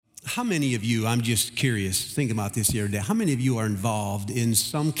How many of you, I'm just curious, thinking about this the other day, how many of you are involved in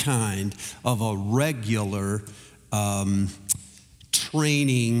some kind of a regular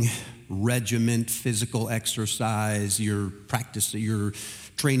training regiment, physical exercise, you're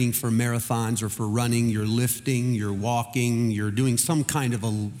training for marathons or for running, you're lifting, you're walking, you're doing some kind of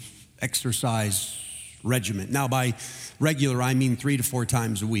a exercise regiment. Now, by regular, I mean 3 to 4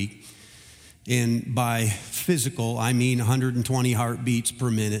 times a week. And by physical, I mean 120 heartbeats per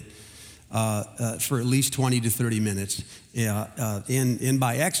minute for at least 20 to 30 minutes. And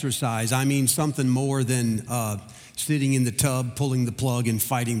by exercise, I mean something more than sitting in the tub, pulling the plug, and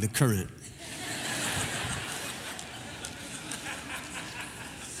fighting the current.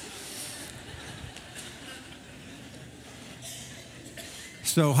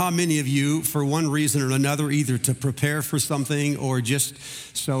 So how many of you, for one reason or another, either to prepare for something or just,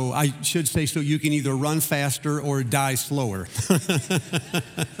 so I should say, so you can either run faster or die slower?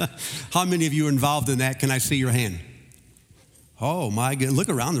 How many of you are involved in that? Can I see your hand? Oh my goodness, look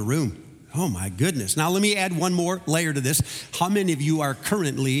around the room. Oh my goodness. Now let me add one more layer to this. How many of you are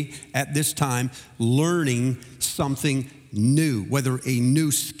currently at this time learning something new, whether a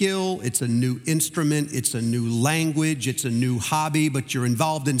new skill, it's a new instrument, it's a new language, it's a new hobby, but you're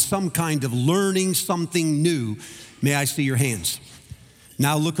involved in some kind of learning something new? May I see your hands?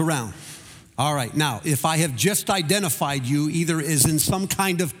 Now look around. All right, now, if I have just identified you either as in some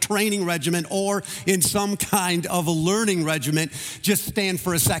kind of training regiment or in some kind of a learning regiment, just stand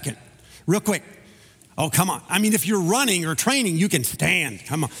for a second, real quick. Oh, come on. I mean, if you're running or training, you can stand.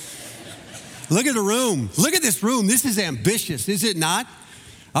 Come on. Look at the room. Look at this room. This is ambitious, is it not?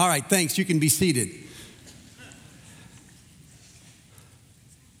 All right, thanks. You can be seated.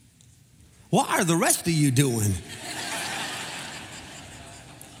 What are the rest of you doing?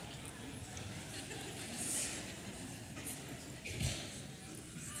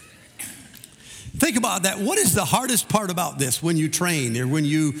 Think about that. What is the hardest part about this when you train or when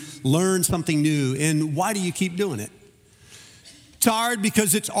you learn something new, and why do you keep doing it? It's hard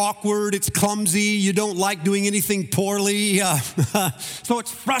because it's awkward, it's clumsy, you don't like doing anything poorly, so it's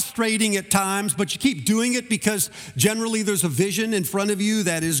frustrating at times, but you keep doing it because generally there's a vision in front of you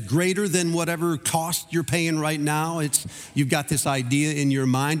that is greater than whatever cost you're paying right now. You've got this idea in your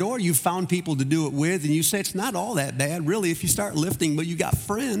mind, or you've found people to do it with, and you say it's not all that bad, really, if you start lifting, but you got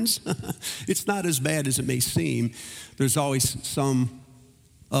friends. It's not as bad as it may seem. There's always some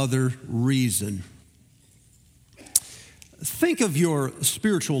other reason. Think of your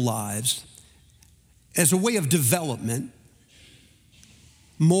spiritual lives as a way of development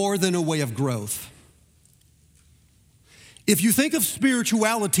more than a way of growth. If you think of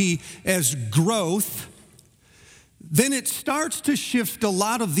spirituality as growth, then it starts to shift a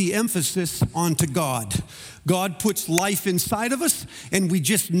lot of the emphasis onto God. God puts life inside of us, and we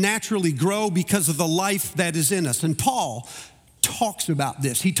just naturally grow because of the life that is in us. And Paul talks about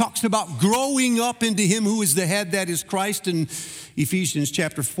this. He talks about growing up into him who is the head, that is Christ, in Ephesians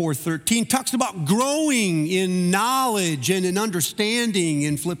chapter 4:13. Talks about growing in knowledge and in understanding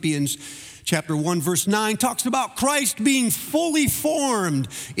in Philippians chapter 1 verse 9. Talks about Christ being fully formed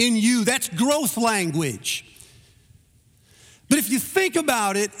in you. That's growth language. But if you think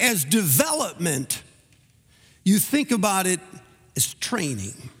about it as development, you think about it as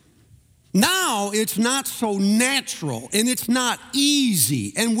training. Now it's not so natural and it's not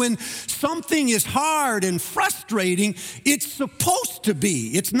easy. And when something is hard and frustrating, it's supposed to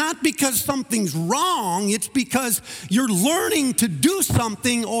be. It's not because something's wrong. It's because you're learning to do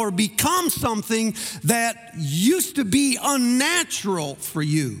something or become something that used to be unnatural for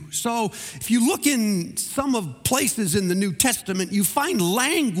you. So if you look in some of places in the New Testament, you find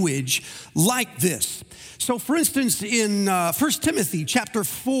language like this. So for instance, in 1 Timothy chapter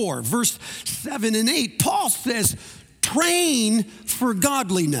 4, verse 7 and 8, Paul says, train for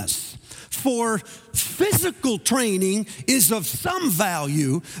godliness. For physical training is of some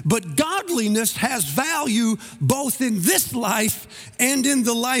value, but godliness has value both in this life and in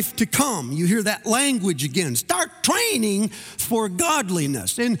the life to come. You hear that language again. Start training for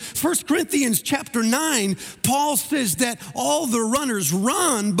godliness. In 1 Corinthians chapter 9, Paul says that all the runners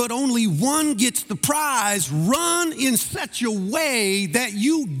run, but only one gets the prize. Run in such a way that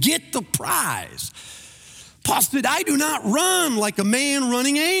you get the prize. Paul said, I do not run like a man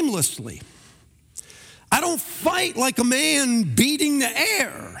running aimlessly. I don't fight like a man beating the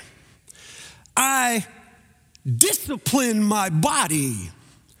air. I discipline my body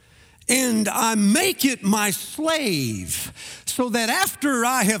and I make it my slave so that after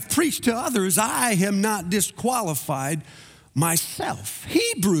I have preached to others, I am not disqualified myself.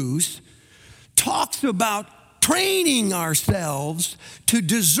 Hebrews talks about training ourselves to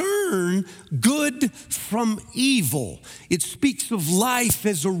discern good from evil. It speaks of life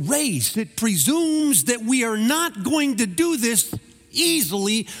as a race. It presumes that we are not going to do this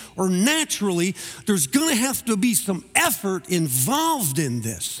easily or naturally. There's going to have to be some effort involved in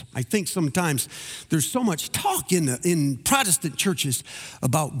this. I think sometimes there's so much talk in Protestant churches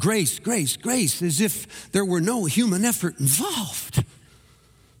about grace, grace, grace, as if there were no human effort involved.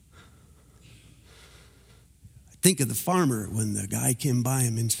 Think of the farmer when the guy came by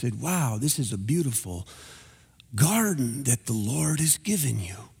him and said, wow, this is a beautiful garden that the Lord has given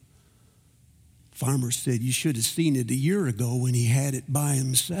you. Farmer said, you should have seen it a year ago when he had it by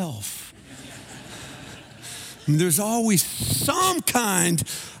himself. And there's always some kind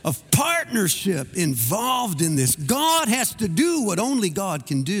of partnership involved in this. God has to do what only God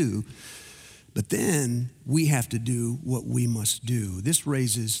can do. But then we have to do what we must do. This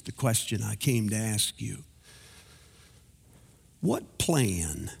raises the question I came to ask you. What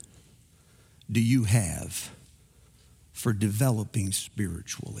plan do you have for developing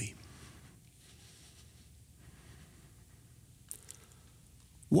spiritually?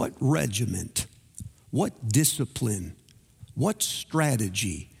 What regiment, what discipline, what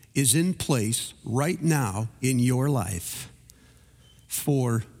strategy is in place right now in your life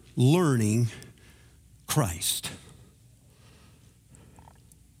for learning Christ?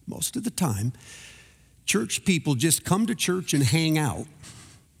 Most of the time, church people just come to church and hang out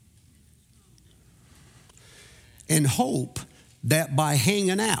and hope that by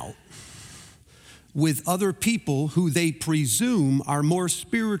hanging out with other people who they presume are more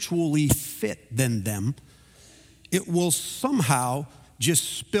spiritually fit than them, it will somehow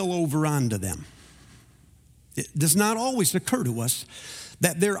just spill over onto them. It does not always occur to us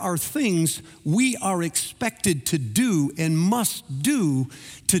that there are things we are expected to do and must do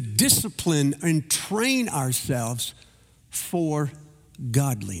to discipline and train ourselves for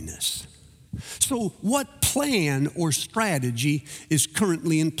godliness. So what plan or strategy is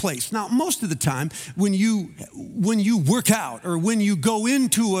currently in place? Now, most of the time, when you work out or when you go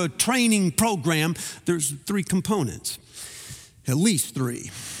into a training program, there's three components, at least three.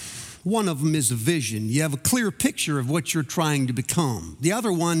 One of them is a vision. You have a clear picture of what you're trying to become. The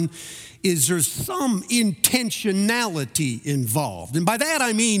other one is there's some intentionality involved. And by that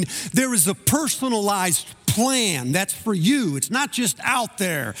I mean there is a personalized plan that's for you. It's not just out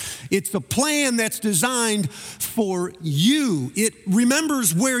there. It's a plan that's designed for you. It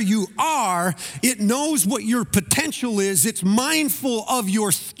remembers where you are. It knows what your potential is. It's mindful of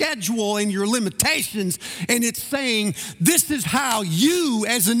your schedule and your limitations. And it's saying, this is how you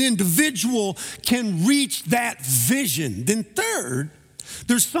as an individual can reach that vision. Then third,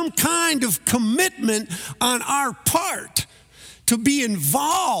 there's some kind of commitment on our part to be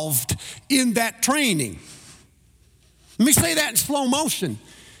involved in that training. Let me say that in slow motion.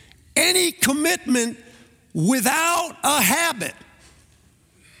 Any commitment without a habit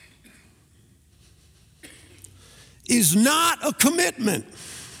is not a commitment.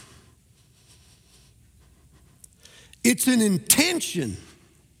 It's an intention.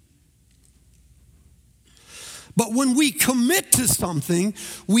 But when we commit to something,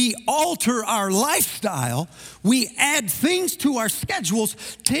 we alter our lifestyle, we add things to our schedules,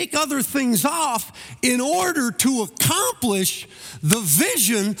 take other things off in order to accomplish the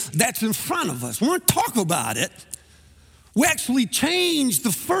vision that's in front of us. We want to talk about it. We actually change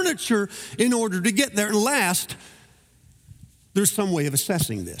the furniture in order to get there. And last, there's some way of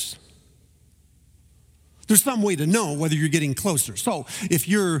assessing this. There's some way to know whether you're getting closer. So if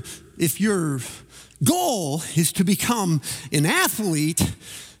your goal is to become an athlete,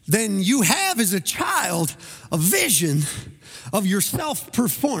 then you have as a child a vision of yourself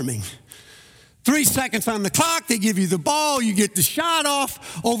performing. 3 seconds on the clock, they give you the ball, you get the shot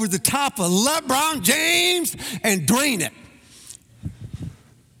off over the top of LeBron James and drain it.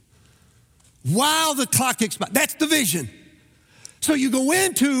 While the clock expires. That's the vision. So you go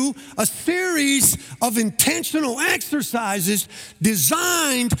into a series of intentional exercises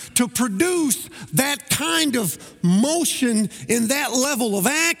designed to produce that kind of motion and that level of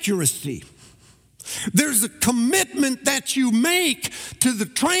accuracy. There's a commitment that you make to the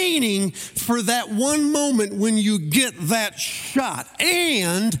training for that one moment when you get that shot.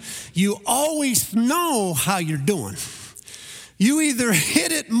 And you always know how you're doing. You either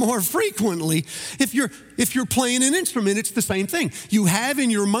hit it more frequently. If you're playing an instrument, it's the same thing. You have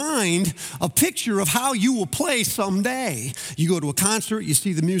in your mind a picture of how you will play someday. You go to a concert, you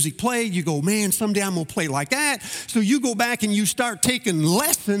see the music play, you go, man, someday I'm going to play like that. So you go back and you start taking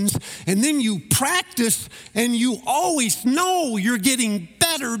lessons, and then you practice, and you always know you're getting better.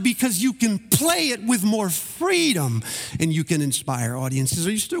 better because you can play it with more freedom and you can inspire audiences.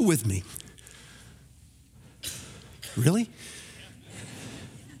 Are you still with me? Really?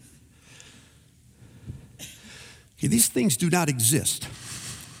 Okay, these things do not exist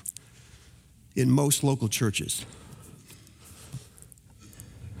in most local churches.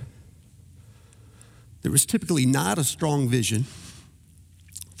 There is typically not a strong vision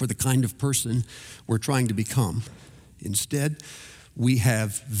for the kind of person we're trying to become. Instead, we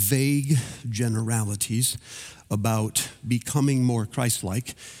have vague generalities about becoming more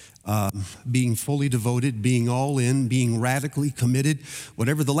Christ-like, being fully devoted, being all in, being radically committed,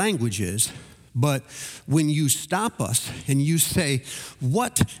 whatever the language is. But when you stop us and you say,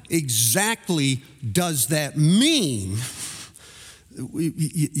 what exactly does that mean?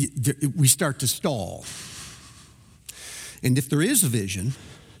 We start to stall. And if there is a vision,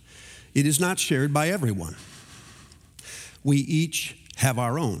 it is not shared by everyone. We each have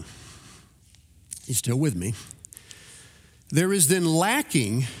our own. You still with me? There is then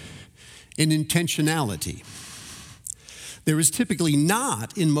lacking in intentionality. There is typically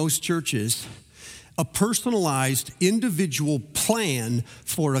not, in most churches, a personalized individual plan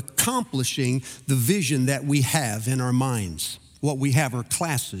for accomplishing the vision that we have in our minds. What we have are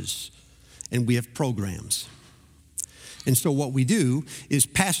classes, and we have programs. And so what we do is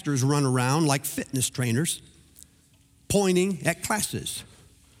pastors run around like fitness trainers, pointing at classes,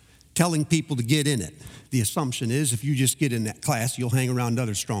 telling people to get in it. The assumption is if you just get in that class, you'll hang around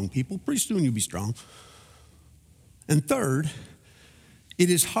other strong people. Pretty soon you'll be strong. And third, it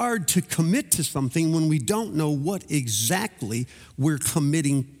is hard to commit to something when we don't know what exactly we're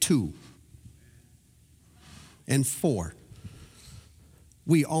committing to. And four,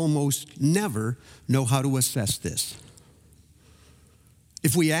 we almost never know how to assess this.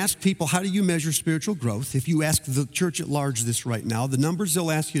 If we ask people, how do you measure spiritual growth? If you ask the church at large this right now, the numbers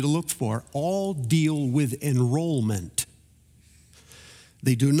they'll ask you to look for all deal with enrollment.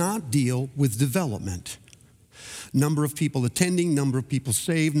 They do not deal with development. Number of people attending, number of people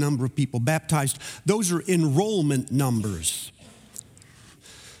saved, number of people baptized. Those are enrollment numbers.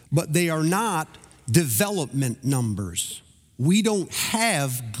 But they are not development numbers. We don't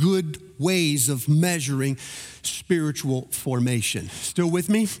have good ways of measuring spiritual formation. Still with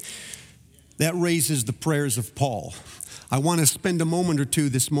me? That raises the prayers of Paul. I want to spend a moment or two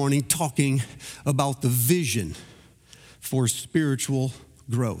this morning talking about the vision for spiritual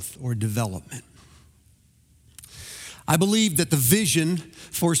growth or development. I believe that the vision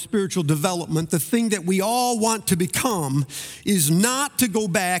for spiritual development, the thing that we all want to become, is not to go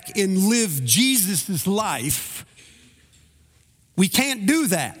back and live Jesus' life. We can't do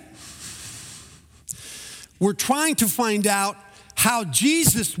that. We're trying to find out how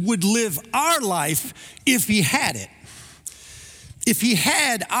Jesus would live our life if he had it. If he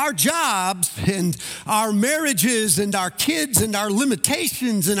had our jobs and our marriages and our kids and our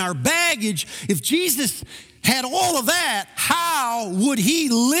limitations and our baggage, if Jesus had all of that, how would he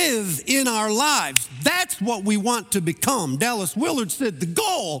live in our lives? That's what we want to become. Dallas Willard said the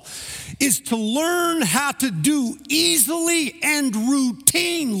goal is to learn how to do easily and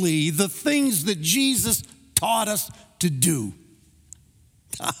routinely the things that Jesus taught us to do.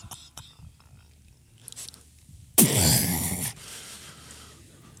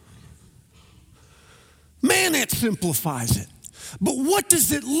 Man, that simplifies it. But what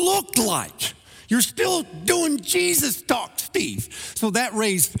does it look like? You're still doing Jesus talk, Steve. So that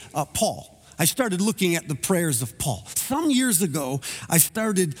raised Paul. I started looking at the prayers of Paul. Some years ago, I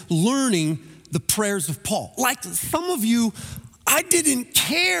started learning the prayers of Paul. Like some of you, I didn't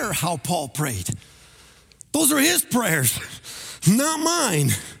care how Paul prayed. Those are his prayers, not mine.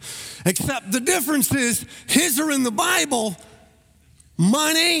 Except the difference is his are in the Bible,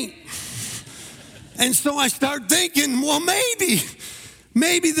 mine ain't. And so I start thinking, well,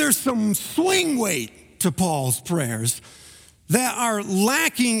 maybe there's some swing weight to Paul's prayers that are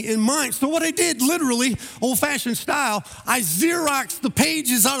lacking in mine. So what I did, literally, old-fashioned style, I Xeroxed the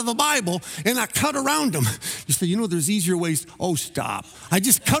pages out of the Bible and I cut around them. You say, there's easier ways. Oh, stop. I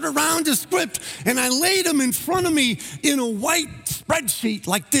just cut around the script and I laid them in front of me in a white spreadsheet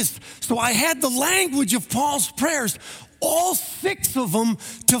like this. So I had the language of Paul's prayers, all 6 of them,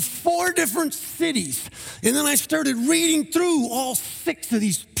 to 4 different cities. And then I started reading through all 6 of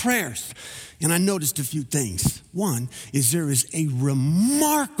these prayers. And I noticed a few things. One is there is a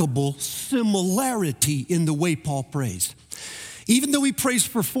remarkable similarity in the way Paul prays. Even though he prays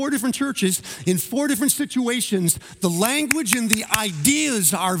for 4 different churches in 4 different situations, the language and the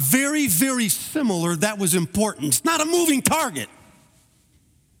ideas are very, very similar. That was important. It's not a moving target.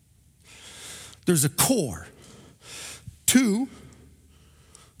 There's a core. 2,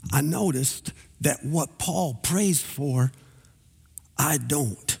 I noticed that what Paul prays for, I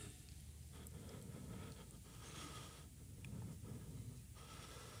don't.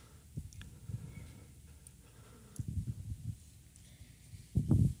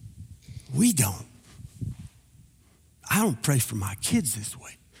 We don't. I don't pray for my kids this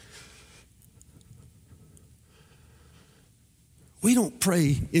way. We don't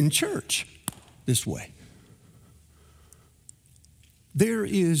pray in church this way. There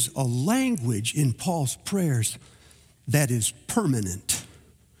is a language in Paul's prayers that is permanent,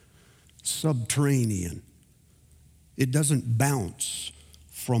 subterranean. It doesn't bounce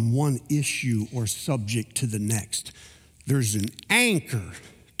from one issue or subject to the next. There's an anchor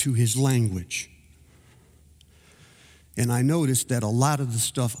to his language. And I noticed that a lot of the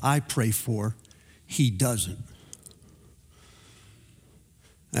stuff I pray for, he doesn't.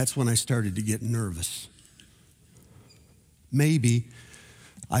 That's when I started to get nervous. Maybe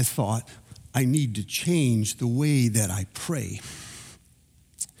I thought I need to change the way that I pray.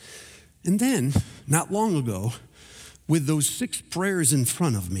 And then, not long ago, with those 6 prayers in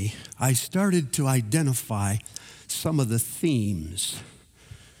front of me, I started to identify some of the themes.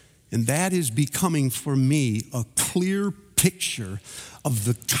 And that is becoming for me a clear picture of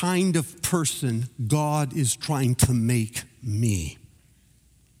the kind of person God is trying to make me.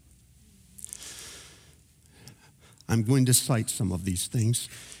 I'm going to cite some of these things.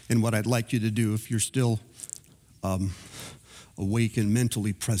 And what I'd like you to do, if you're still awake and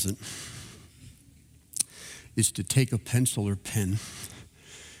mentally present, is to take a pencil or pen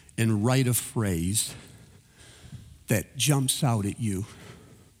and write a phrase that jumps out at you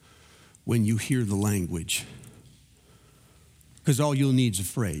when you hear the language. Because all you'll need is a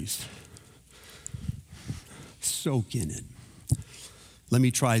phrase. Soak in it. Let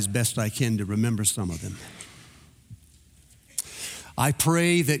me try as best I can to remember some of them. I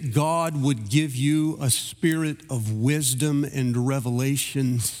pray that God would give you a spirit of wisdom and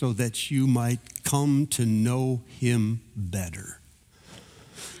revelation so that you might come to know him better.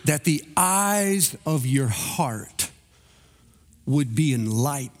 That the eyes of your heart would be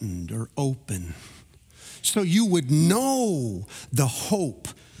enlightened or open so you would know the hope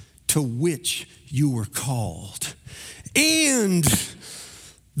to which you were called and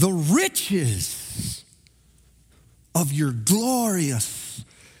the riches of your glorious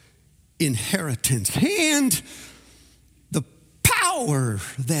inheritance and the power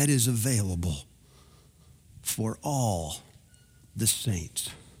that is available for all the saints.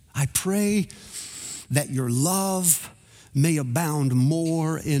 I pray that your love may abound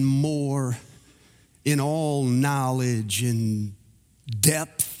more and more in all knowledge and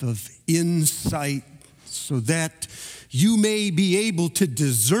depth of insight so that you may be able to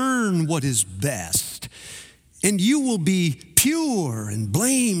discern what is best. And you will be pure and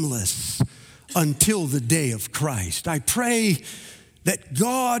blameless until the day of Christ. I pray that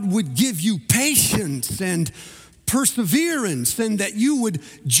God would give you patience and perseverance and that you would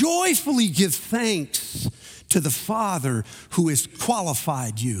joyfully give thanks to the Father who has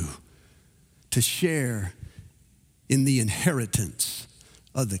qualified you to share in the inheritance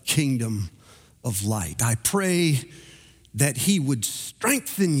of the kingdom of light. I pray that he would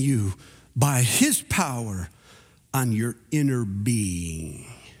strengthen you by his power on your inner being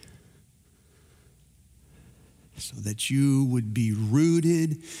so that you would be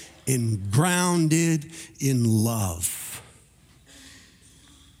rooted and grounded in love.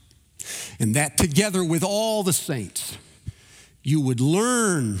 And that together with all the saints, you would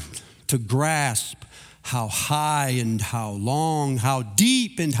learn to grasp how high and how long, how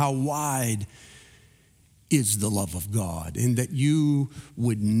deep and how wide is the love of God, and that you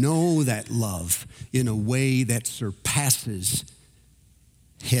would know that love in a way that surpasses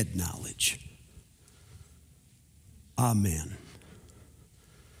head knowledge. Amen.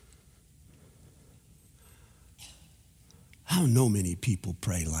 I don't know many people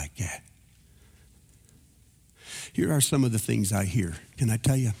pray like that. Here are some of the things I hear. Can I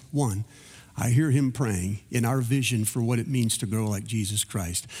tell you? One, I hear him praying in our vision for what it means to grow like Jesus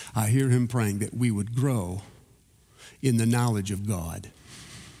Christ. I hear him praying that we would grow in the knowledge of God.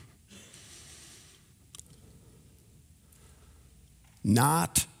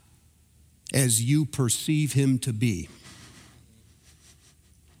 Not as you perceive him to be,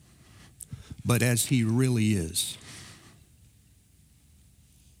 but as he really is.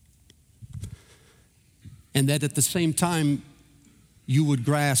 And that at the same time, you would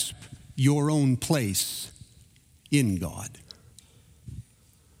grasp your own place in God.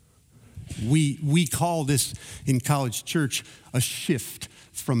 We call this in College Church a shift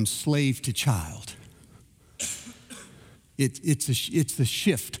from slave to child. It's the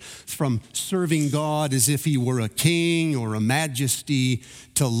shift from serving God as if he were a king or a majesty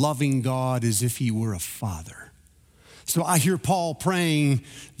to loving God as if he were a father. So I hear Paul praying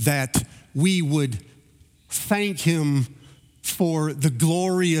that we would thank him for the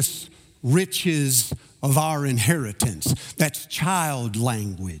glorious riches of our inheritance. That's child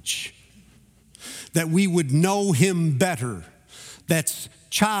language. That we would know him better. That's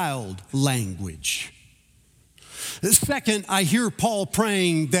child language. Second, I hear Paul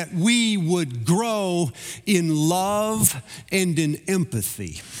praying that we would grow in love and in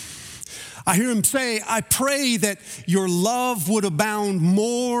empathy. I hear him say, I pray that your love would abound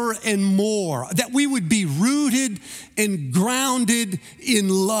more and more, that we would be rooted and grounded in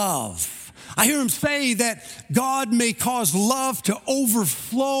love. I hear him say that God may cause love to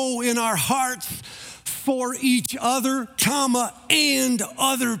overflow in our hearts for each other, and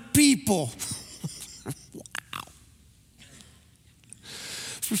other people.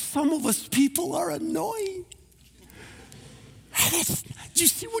 For some of us, people are annoying. Do you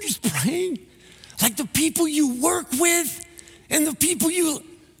see what he's praying? Like the people you work with and the people you,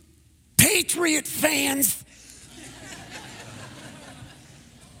 Patriot fans.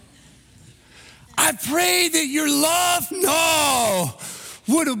 I pray that your love,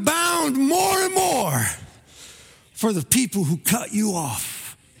 would abound more and more for the people who cut you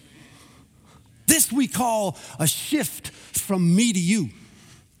off. This we call a shift from me to you.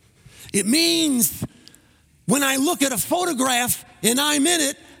 It means when I look at a photograph and I'm in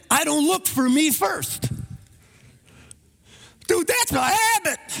it, I don't look for me first. Dude, that's a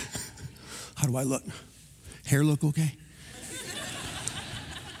habit. How do I look? Hair look okay?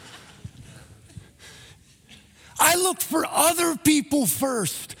 I look for other people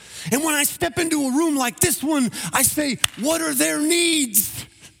first. And when I step into a room like this one, I say, what are their needs?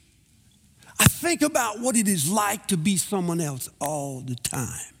 I think about what it is like to be someone else all the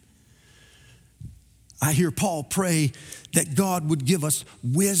time. I hear Paul pray that God would give us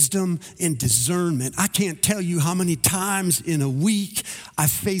wisdom and discernment. I can't tell you how many times in a week I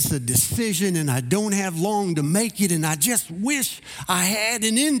face a decision and I don't have long to make it, and I just wish I had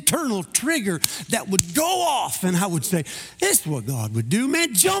an internal trigger that would go off and I would say, this is what God would do,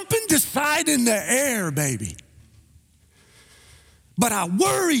 man. Jump and decide in the air, baby. But I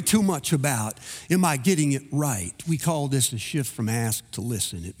worry too much about, am I getting it right? We call this a shift from ask to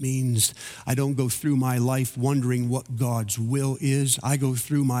listen. It means I don't go through my life wondering what God's will is. I go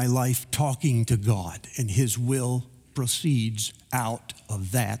through my life talking to God, and his will proceeds out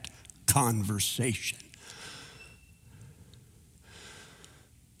of that conversation.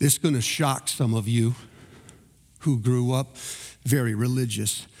 This is going to shock some of you who grew up very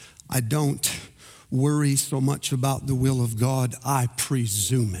religious. I don't worry so much about the will of God, I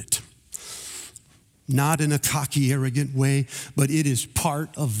presume it. Not in a cocky, arrogant way, but it is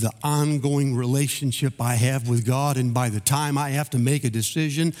part of the ongoing relationship I have with God, and by the time I have to make a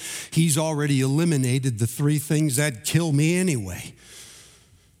decision, he's already eliminated the three things that kill me anyway.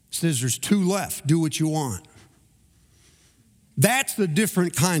 Says there's two left, do what you want. That's the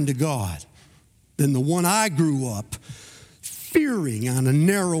different kind of God than the one I grew up fearing on a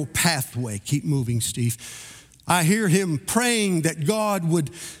narrow pathway. Keep moving, Steve. I hear him praying that God would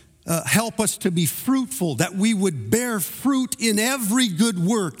help us to be fruitful, that we would bear fruit in every good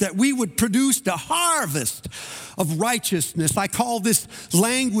work, that we would produce the harvest of righteousness. I call this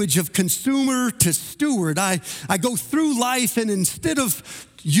language of consumer to steward. I go through life, and instead of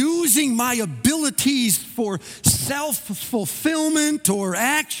using my abilities for self-fulfillment or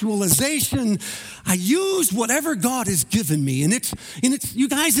actualization, I use whatever God has given me. And it's you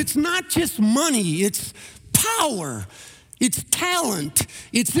guys, it's not just money, it's power, it's talent,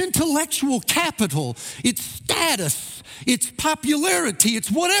 it's intellectual capital, it's status, it's popularity,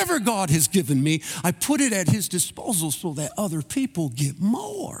 it's whatever God has given me. I put it at his disposal so that other people get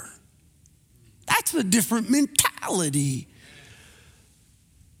more. That's a different mentality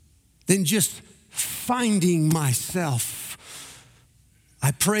than just finding myself.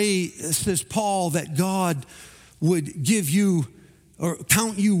 I pray, says Paul, that God would give you or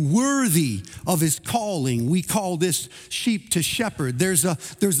count you worthy of his calling. We call this sheep to shepherd. There's a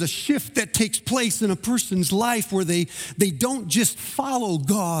shift that takes place in a person's life where they don't just follow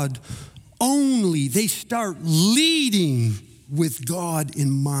God only. They start leading with God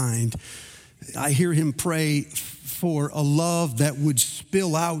in mind. I hear him pray for a love that would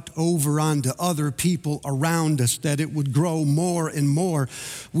spill out over onto other people around us, that it would grow more and more.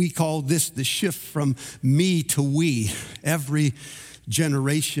 We call this the shift from me to we. Every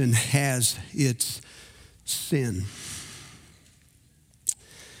generation has its sin.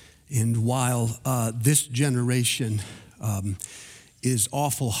 And while this generation is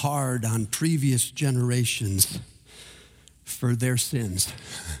awful hard on previous generations for their sins.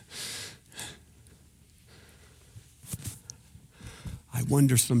 I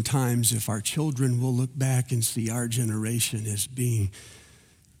wonder sometimes if our children will look back and see our generation as being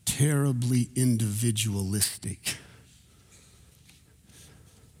terribly individualistic.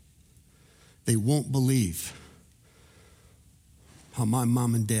 They won't believe how my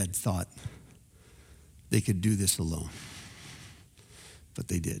mom and dad thought they could do this alone. But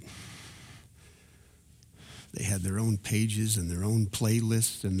they did. They had their own pages and their own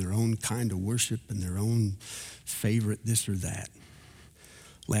playlists and their own kind of worship and their own favorite this or that.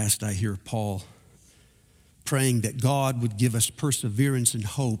 Last I hear Paul praying that God would give us perseverance and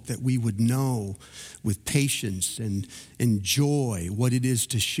hope, that we would know with patience and joy what it is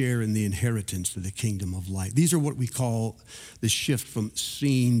to share in the inheritance of the kingdom of light. These are what we call the shift from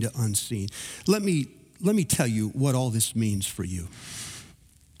seen to unseen. Let me tell you what all this means for you.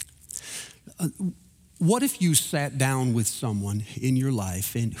 What if you sat down with someone in your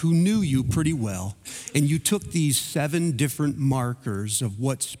life and who knew you pretty well, and you took these 7 different markers of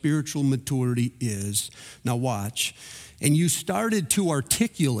what spiritual maturity is, now watch, and you started to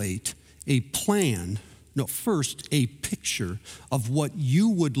articulate a plan, first a picture of what you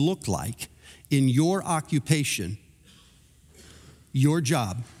would look like in your occupation, your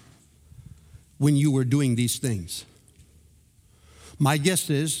job, when you were doing these things. My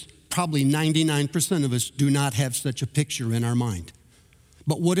guess is probably 99% of us do not have such a picture in our mind.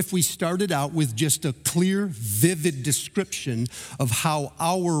 But what if we started out with just a clear, vivid description of how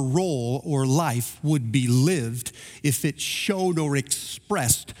our role or life would be lived if it showed or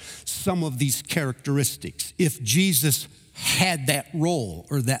expressed some of these characteristics? If Jesus had that role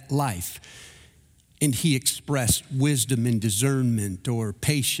or that life, and he expressed wisdom and discernment or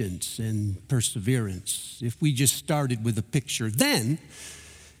patience and perseverance, if we just started with a picture, then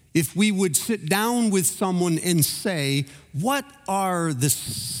if we would sit down with someone and say, what are the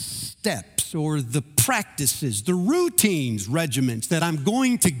steps or the practices, the routines, regiments that I'm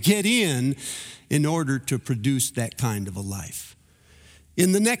going to get in order to produce that kind of a life?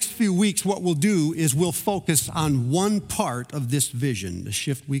 In the next few weeks, what we'll do is we'll focus on one part of this vision, the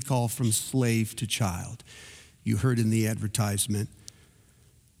shift we call from slave to child. You heard in the advertisement,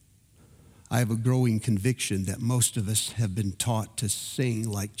 I have a growing conviction that most of us have been taught to sing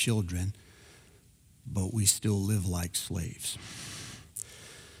like children, but we still live like slaves.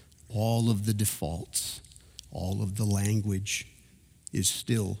 All of the defaults, all of the language is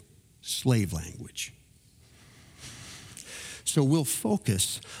still slave language. So we'll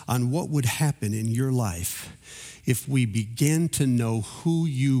focus on what would happen in your life if we begin to know who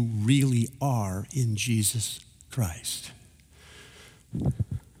you really are in Jesus Christ.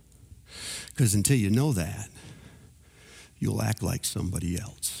 Because until you know that, you'll act like somebody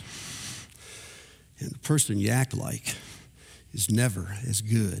else. And the person you act like is never as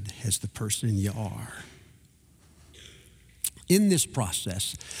good as the person you are. In this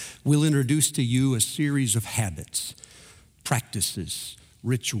process, we'll introduce to you a series of habits, practices,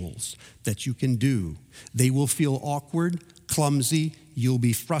 rituals that you can do. They will feel awkward, clumsy, you'll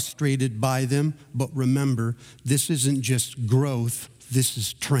be frustrated by them, but remember, this isn't just growth, this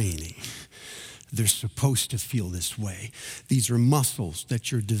is training. They're supposed to feel this way. These are muscles that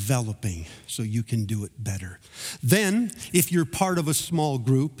you're developing so you can do it better. Then, if you're part of a small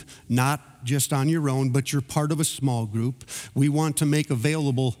group, not just on your own, but you're part of a small group, we want to make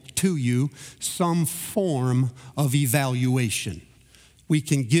available to you some form of evaluation. We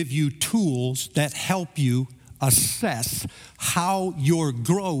can give you tools that help you assess how you're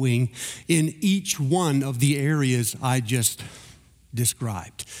growing in each one of the areas I just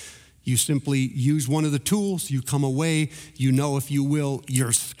described. You simply use one of the tools, you come away, you know, if you will,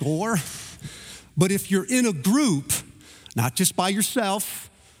 your score. But if you're in a group, not just by yourself,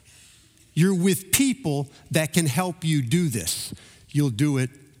 you're with people that can help you do this. You'll do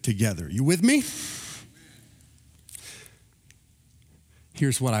it together. You with me?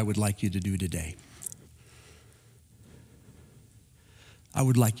 Here's what I would like you to do today. I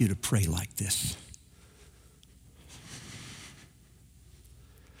would like you to pray like this.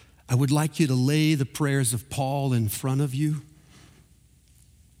 I would like you to lay the prayers of Paul in front of you.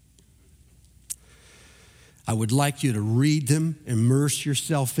 I would like you to read them, immerse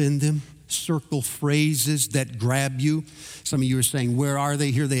yourself in them, circle phrases that grab you. Some of you are saying, where are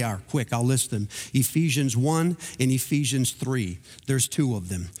they? Here they are. Quick, I'll list them. Ephesians 1 and Ephesians 3. There's 2 of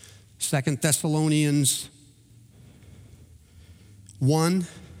them. 2 Thessalonians 1,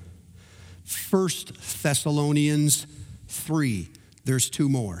 1 Thessalonians 3. There's 2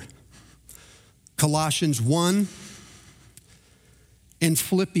 more. Colossians 1 and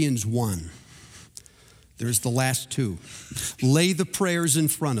Philippians 1. There's the last two. Lay the prayers in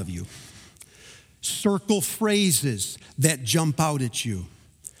front of you. Circle phrases that jump out at you.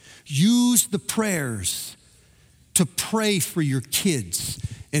 Use the prayers to pray for your kids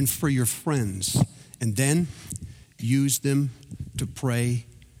and for your friends. And then use them to pray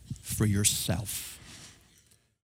for yourself.